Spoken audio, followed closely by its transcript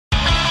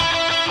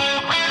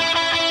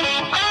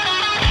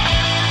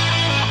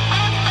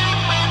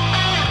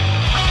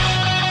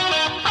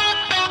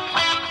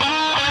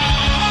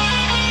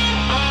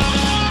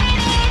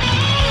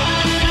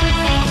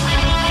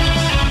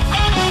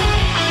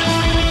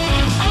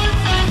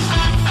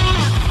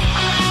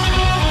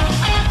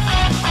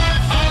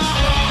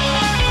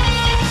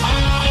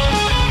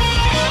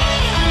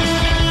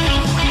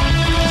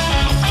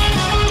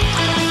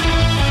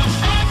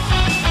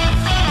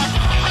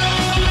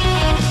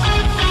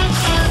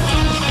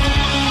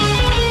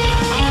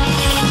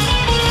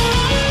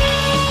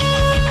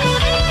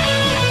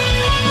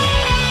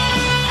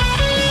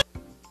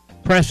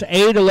Press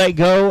A to let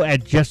go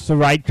at just the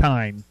right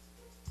time.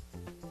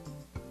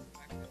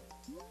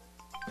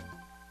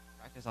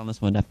 Practice on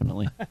this one,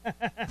 definitely.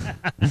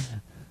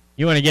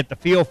 You want to get the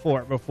feel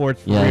for it before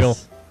it's for real.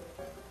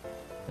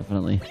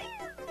 Definitely.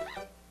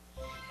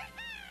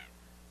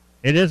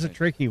 It is a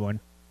tricky one.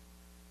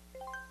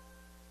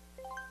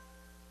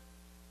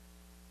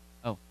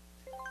 Oh.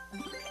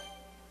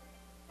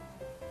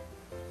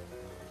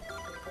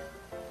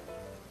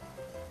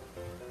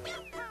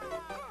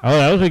 Oh,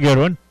 that was a good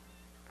one.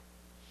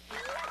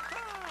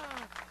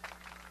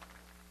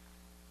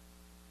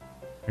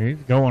 He's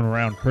going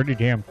around pretty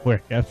damn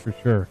quick, that's for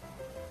sure.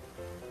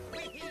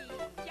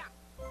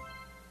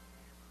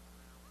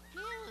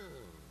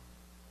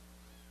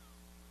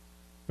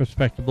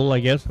 Respectable, I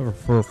guess,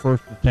 for a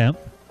first attempt.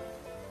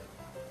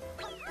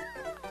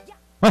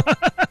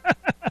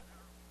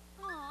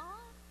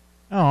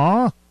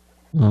 Aww.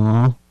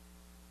 Aww.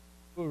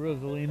 Poor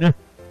Rosalina.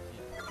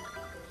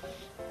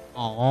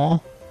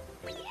 Aww.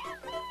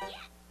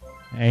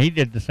 And he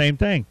did the same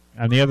thing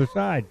on the other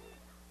side.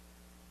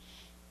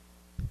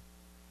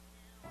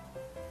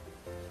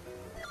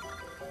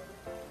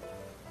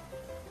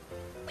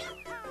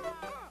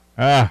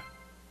 Ah.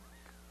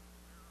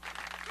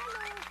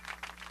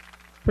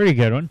 Pretty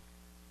good one.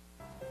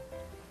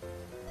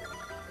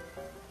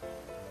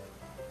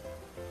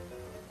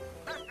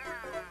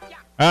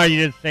 Oh,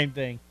 you did the same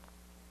thing.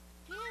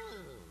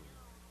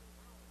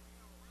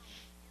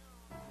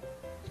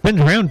 Spins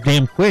around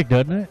damn quick,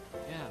 doesn't it?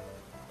 Yeah.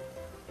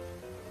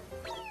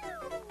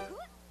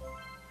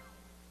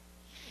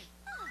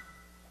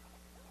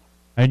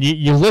 And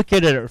you look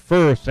at it at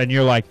first and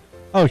you're like,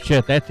 oh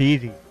shit, that's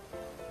easy.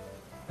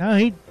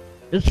 No,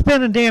 it's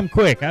spinning damn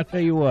quick, I'll tell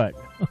you what.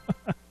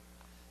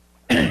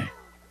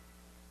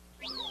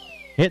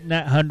 Hitting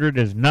that 100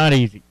 is not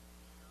easy.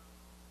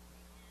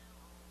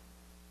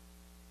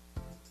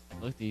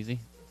 Looked easy.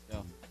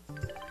 Let's go.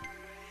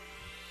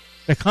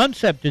 The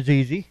concept is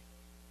easy.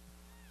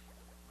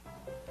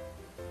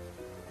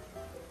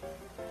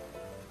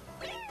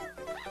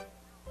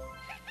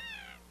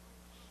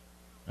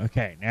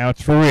 Okay, now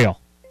it's for real.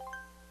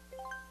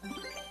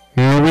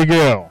 Here we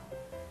go.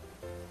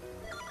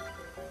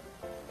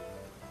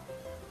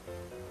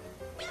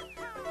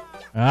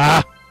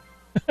 Ah!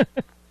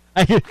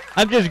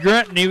 I'm just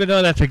grunting even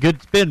though that's a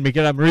good spin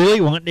because I'm really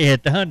wanting to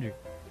hit the 100.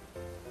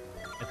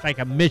 It's like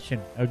a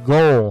mission, a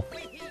goal.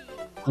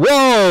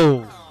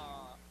 Whoa!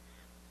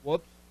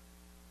 Whoops.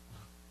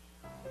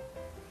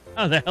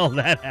 How the hell did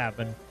that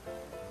happen?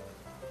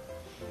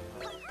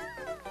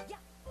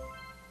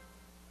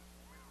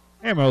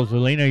 Hey,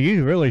 Rosalina,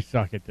 you really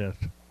suck at this.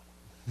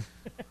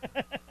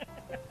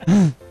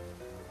 How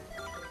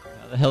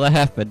the hell that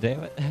happened,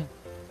 damn it?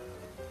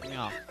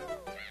 Yeah.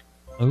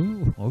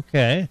 Ooh,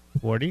 okay.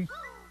 40.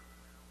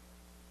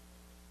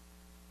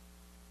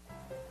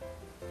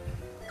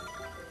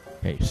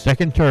 Okay,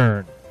 second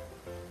turn.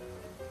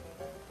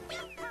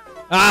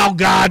 Oh,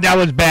 God, that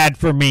was bad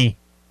for me.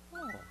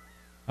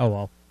 Oh,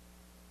 well.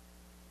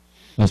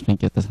 Must me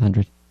get this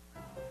 100.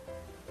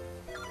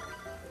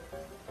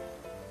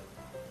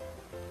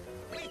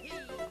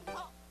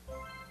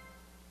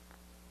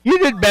 You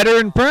did better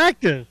in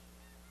practice.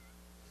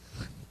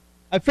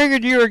 I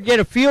figured you would get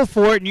a feel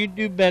for it and you'd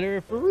do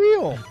better for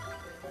real.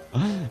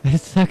 I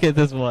suck at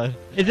this one.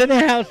 Isn't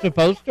that how it's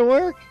supposed to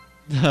work?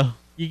 No.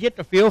 You get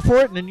the feel for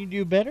it and then you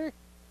do better?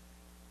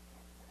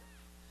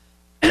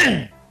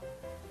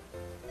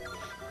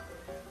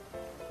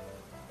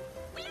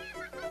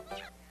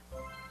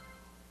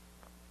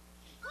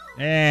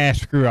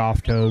 Screw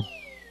off, Toad.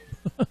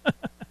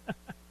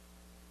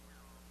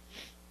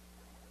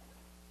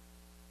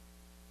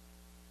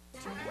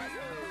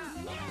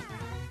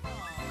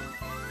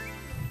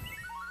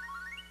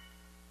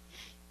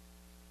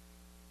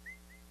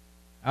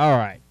 All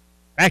right,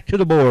 back to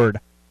the board.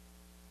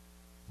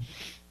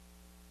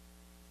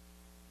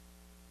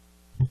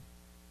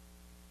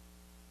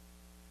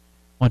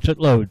 Once it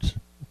loads.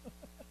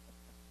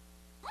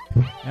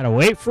 Gotta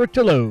wait for it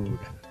to load.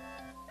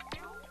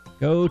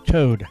 Go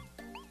Toad.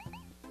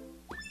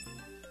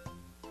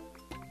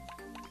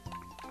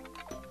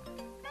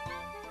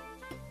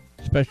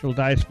 Special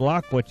dice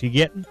block, what's he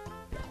getting?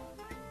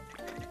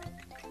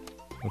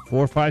 A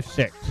 4, 5,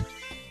 6.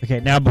 Okay,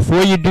 now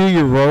before you do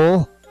your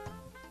roll,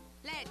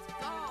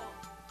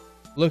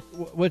 look,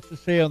 what's it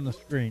say on the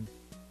screen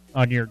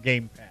on your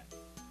gamepad?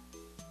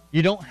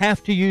 You don't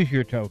have to use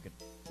your token,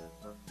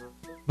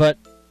 but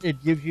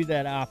it gives you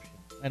that option.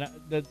 And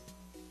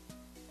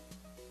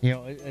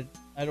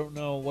I don't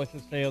know what to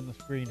say on the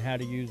screen, how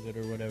to use it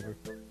or whatever.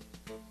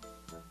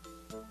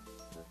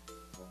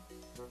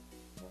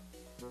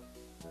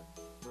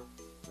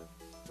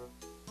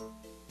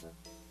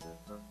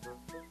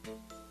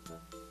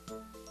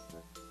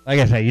 Like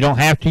I say, you don't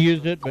have to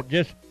use it, but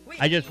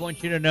I just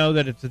want you to know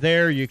that it's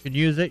there. You can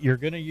use it. You're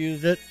going to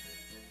use it.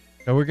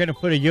 So we're going to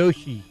put a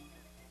Yoshi.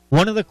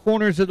 One of the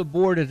corners of the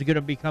board is going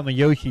to become a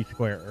Yoshi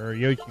square or a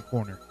Yoshi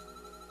corner.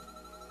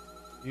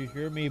 Use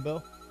your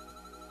amiibo.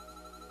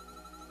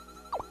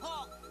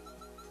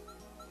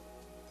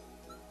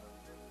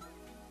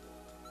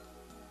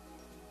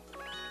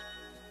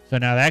 So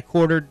now that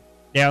quarter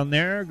down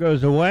there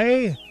goes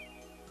away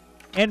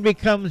and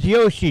becomes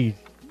Yoshi's.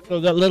 So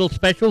that little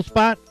special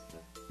spot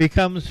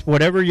becomes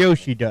whatever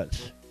Yoshi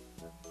does.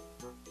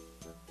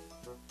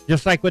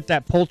 Just like with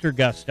that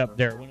poltergust up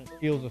there when it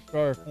steals a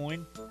star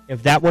coin.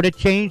 If that would have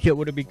changed, it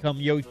would have become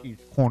Yoshi's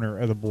corner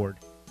of the board.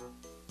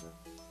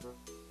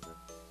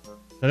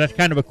 So that's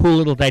kind of a cool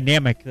little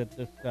dynamic that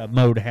this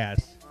mode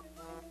has.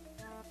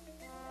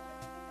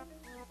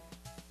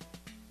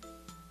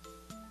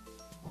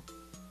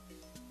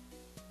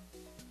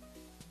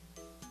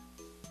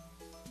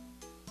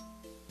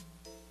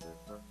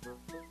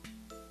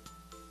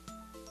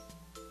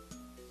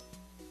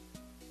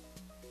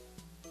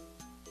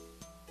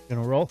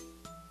 Gonna roll?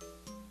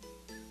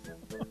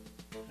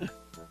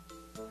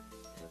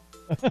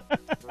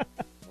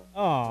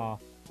 Aw.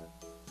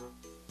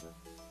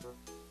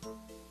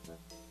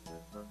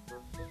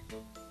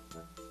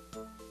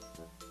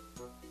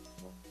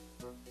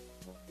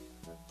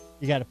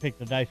 You gotta pick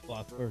the dice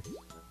block first.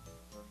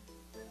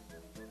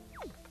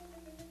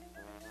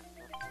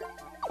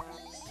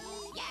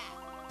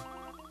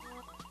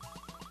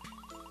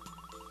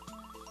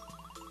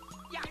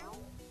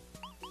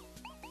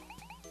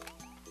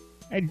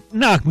 Hey,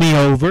 knock me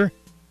over.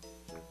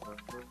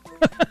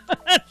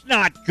 That's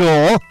not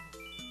cool.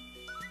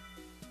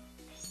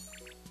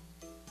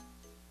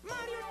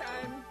 Mario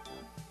time.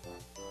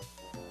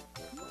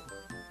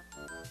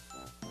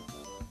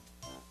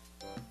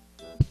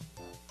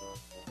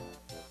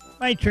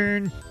 My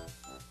turn.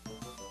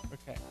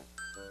 Okay.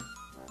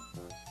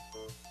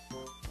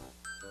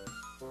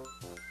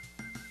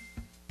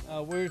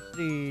 Where's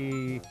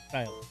the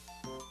stylus?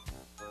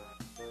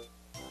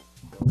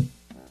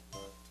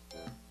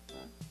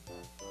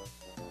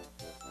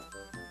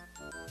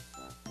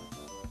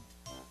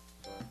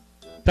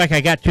 It's like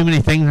I got too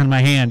many things in my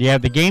hand. You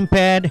have the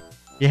gamepad,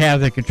 you have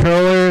the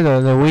controller,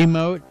 the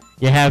Wiimote,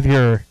 you have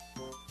your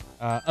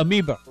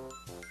amiibo.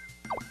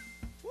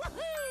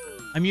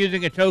 I'm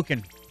using a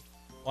token.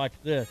 Watch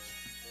this.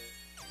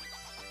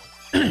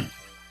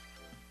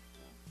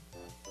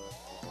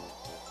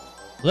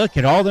 Look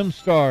at all them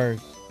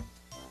stars.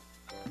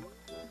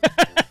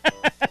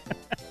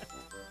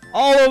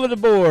 All over the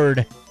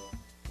board.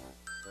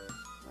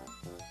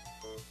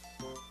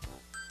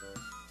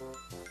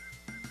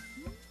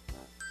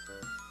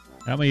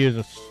 I'm going to use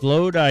a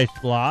slow dice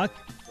block.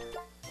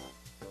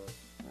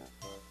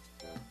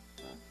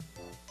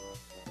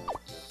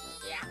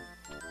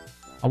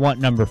 I want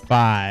number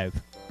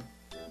 5.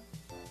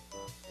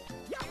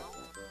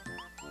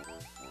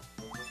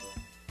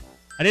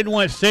 I didn't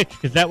want 6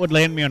 because that would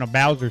land me on a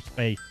Bowser's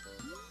face.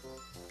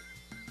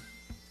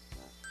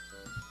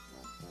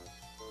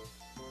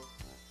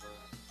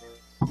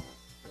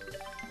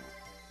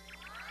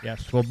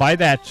 Yes, we'll buy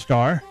that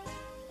star.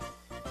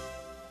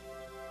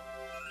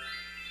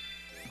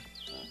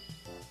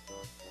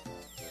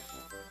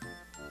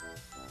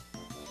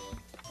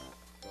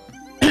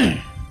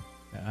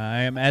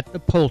 I am at the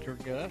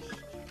poltergust.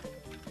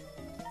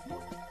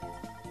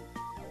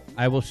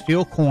 I will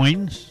steal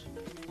coins.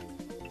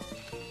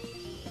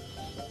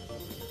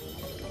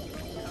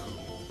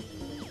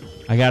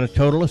 I got a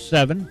total of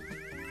 7.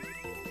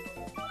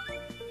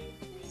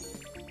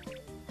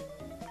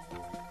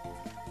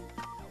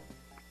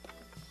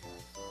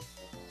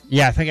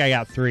 Yeah, I think I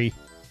got 3.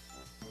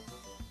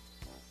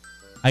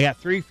 I got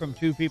 3 from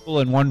 2 people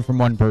and 1 from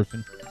 1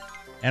 person.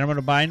 And I'm going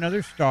to buy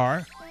another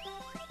star.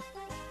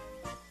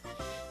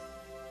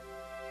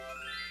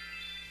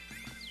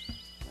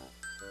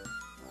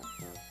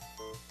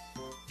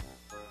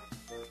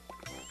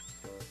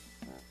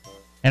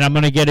 And I'm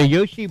going to get a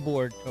Yoshi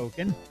board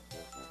token.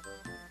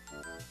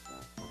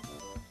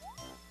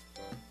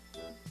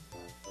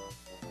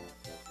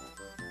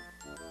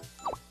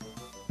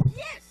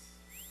 Yes.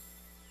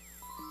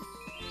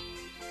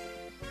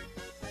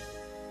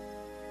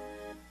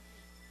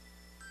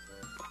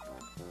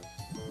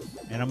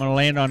 And I'm going to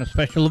land on a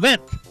special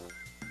event.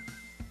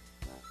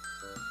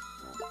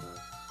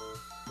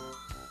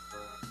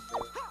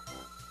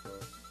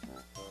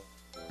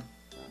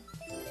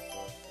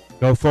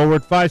 Go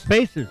forward 5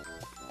 spaces.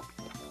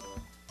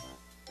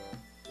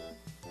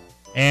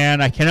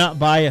 And I cannot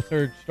buy a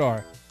 3rd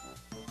star.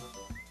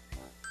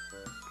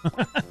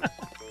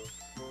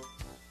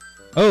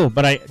 Oh,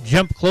 but I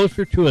jumped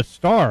closer to a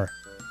star.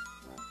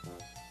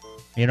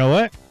 You know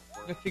what?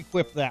 Let's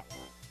equip that one.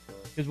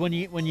 Because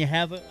when you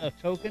have a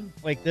token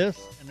like this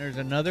and there's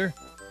another,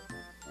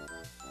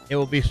 it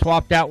will be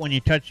swapped out when you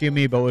touch the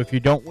amiibo. If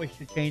you don't wish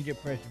to change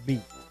it, press B.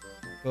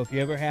 So if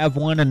you ever have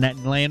one and that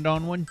land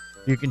on one,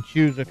 you can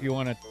choose if you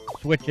want to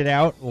switch it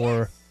out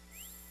or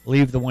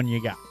leave the one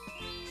you got.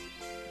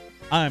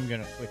 I'm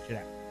going to switch it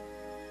out.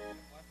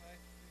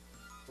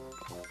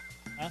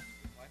 Huh?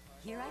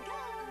 Here I go.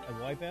 A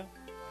wipeout?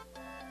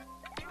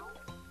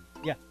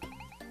 Yeah.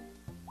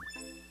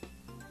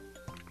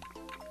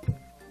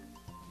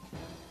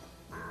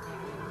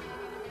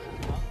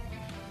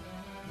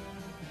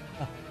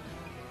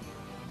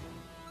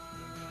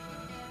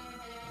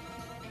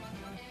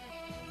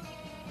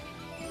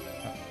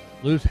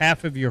 Lose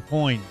half of your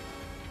coin.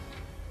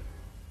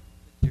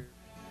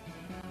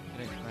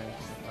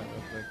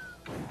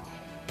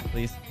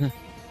 please.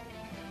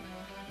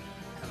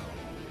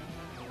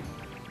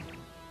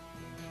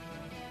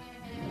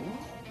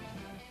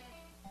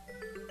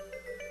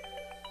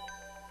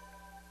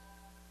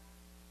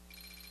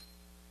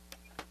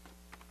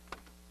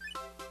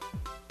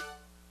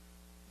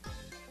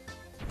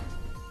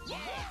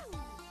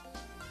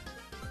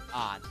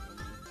 Ah.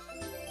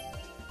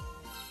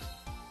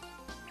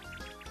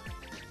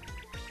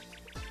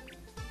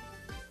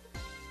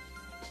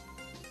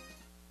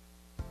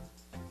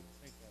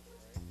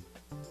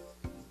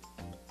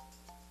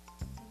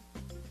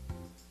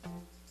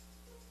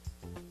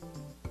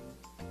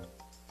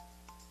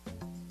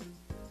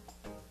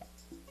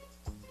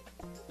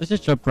 Let's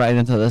just jump right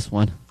into this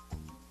one.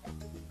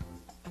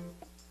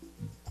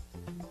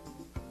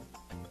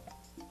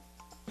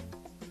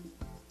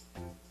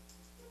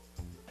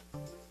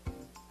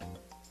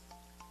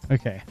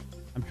 Okay.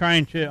 I'm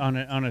trying to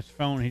on his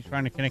phone. He's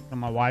trying to connect to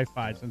my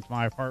Wi-Fi since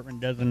my apartment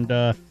doesn't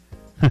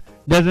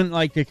doesn't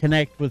like to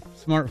connect with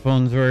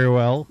smartphones very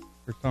well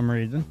for some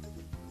reason.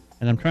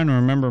 And I'm trying to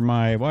remember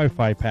my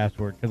Wi-Fi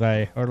password because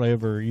I hardly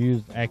ever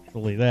use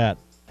actually that.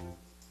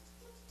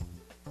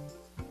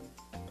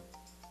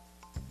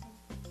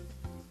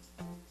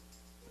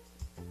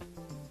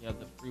 You have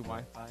the free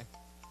Wi-Fi.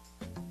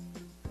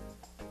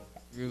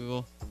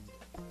 Google.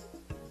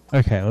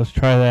 Okay, let's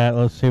try that.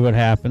 Let's see what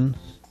happens.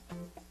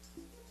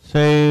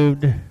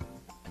 Saved.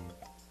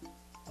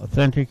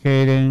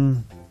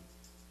 Authenticating.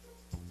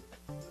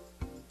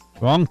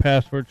 Wrong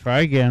password.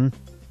 Try again.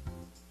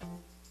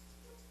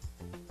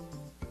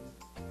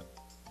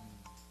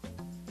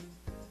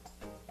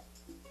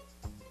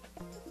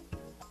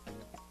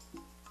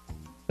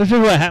 This is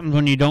what happens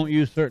when you don't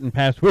use certain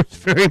passwords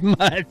very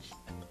much.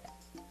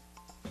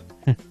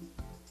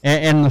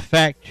 And the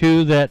fact,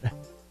 too, that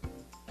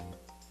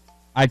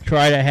I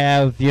try to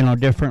have,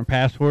 different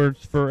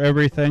passwords for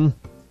everything.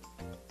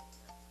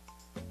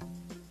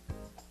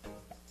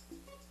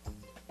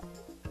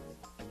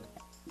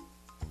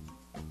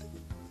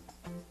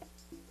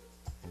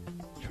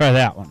 Try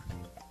that one.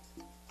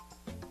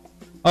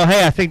 Oh,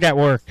 hey, I think that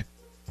worked.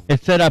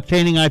 It said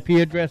obtaining IP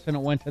address, and it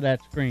went to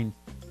that screen.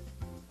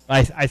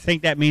 I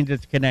think that means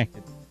it's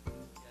connected.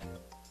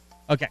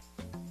 Okay.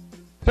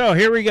 So,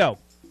 here we go.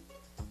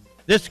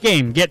 This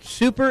game, get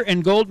super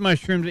and gold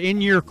mushrooms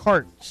in your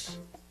carts.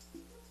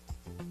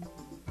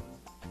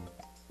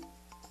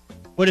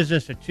 What is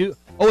this, a 2?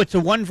 Oh, it's a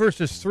 1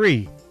 versus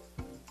 3.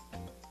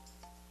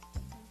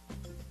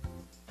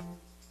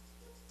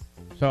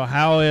 So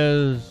how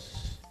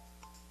is...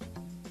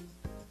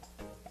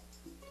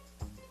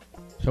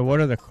 So what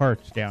are the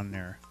carts down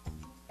there?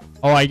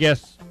 Oh, I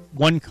guess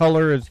one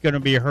color is going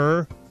to be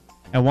her,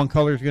 and one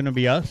color is going to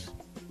be us,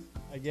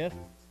 I guess.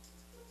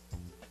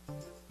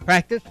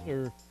 Practice,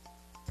 or...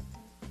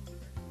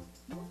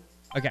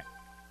 Okay.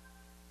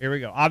 Here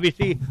we go.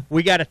 Obviously,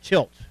 we got to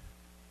tilt.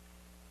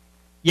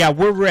 Yeah,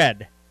 we're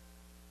red.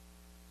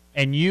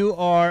 And you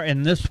are,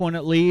 in this one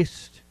at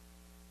least,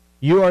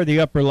 you are the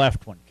upper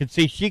left one. You can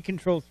see she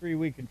controls 3,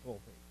 we control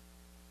 3.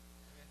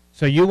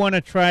 So you want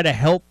to try to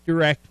help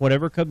direct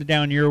whatever comes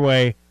down your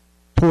way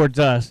towards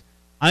us.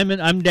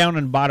 I'm down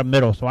in bottom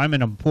middle, so I'm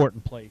in an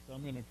important place. So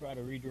I'm going to try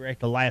to redirect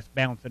the last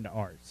bounce into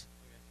ours.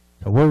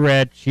 So we're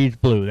red, she's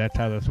blue. That's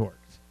how this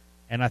works.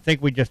 And I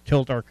think we just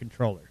tilt our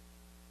controller.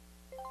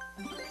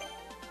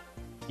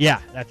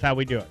 Yeah, that's how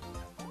we do it.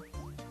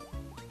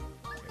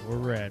 Okay, we're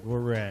red, we're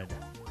red.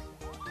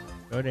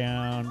 Go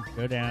down,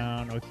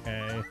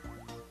 okay.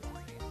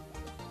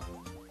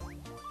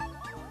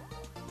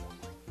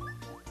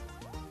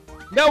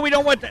 No, we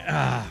don't want that.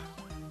 Ah.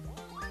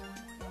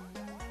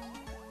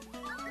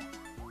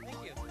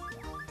 Thank you.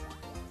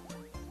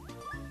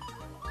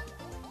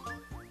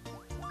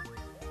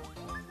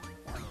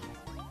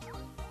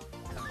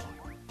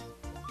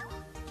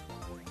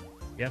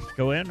 Yes,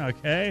 go in,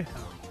 okay.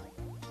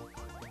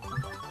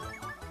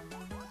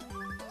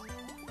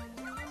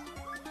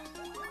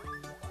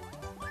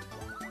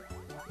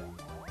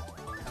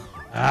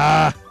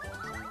 Ah.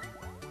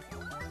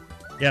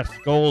 Yes,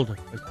 gold.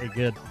 Okay,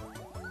 good.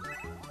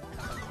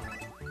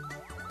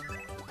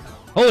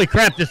 Holy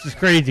crap, this is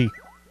crazy.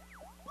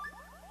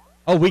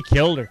 Oh, we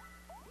killed her.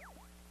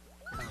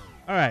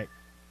 All right.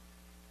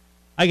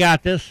 I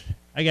got this.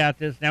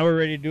 Now we're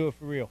ready to do it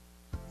for real.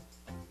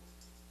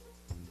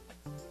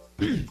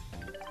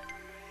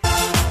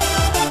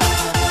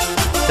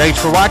 Thanks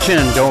for watching.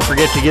 Don't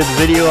forget to give the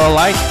video a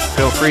like.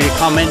 Feel free to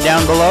comment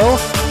down below.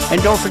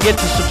 And don't forget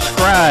to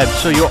subscribe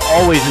so you'll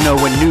always know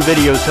when new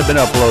videos have been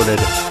uploaded.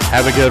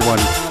 Have a good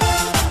one.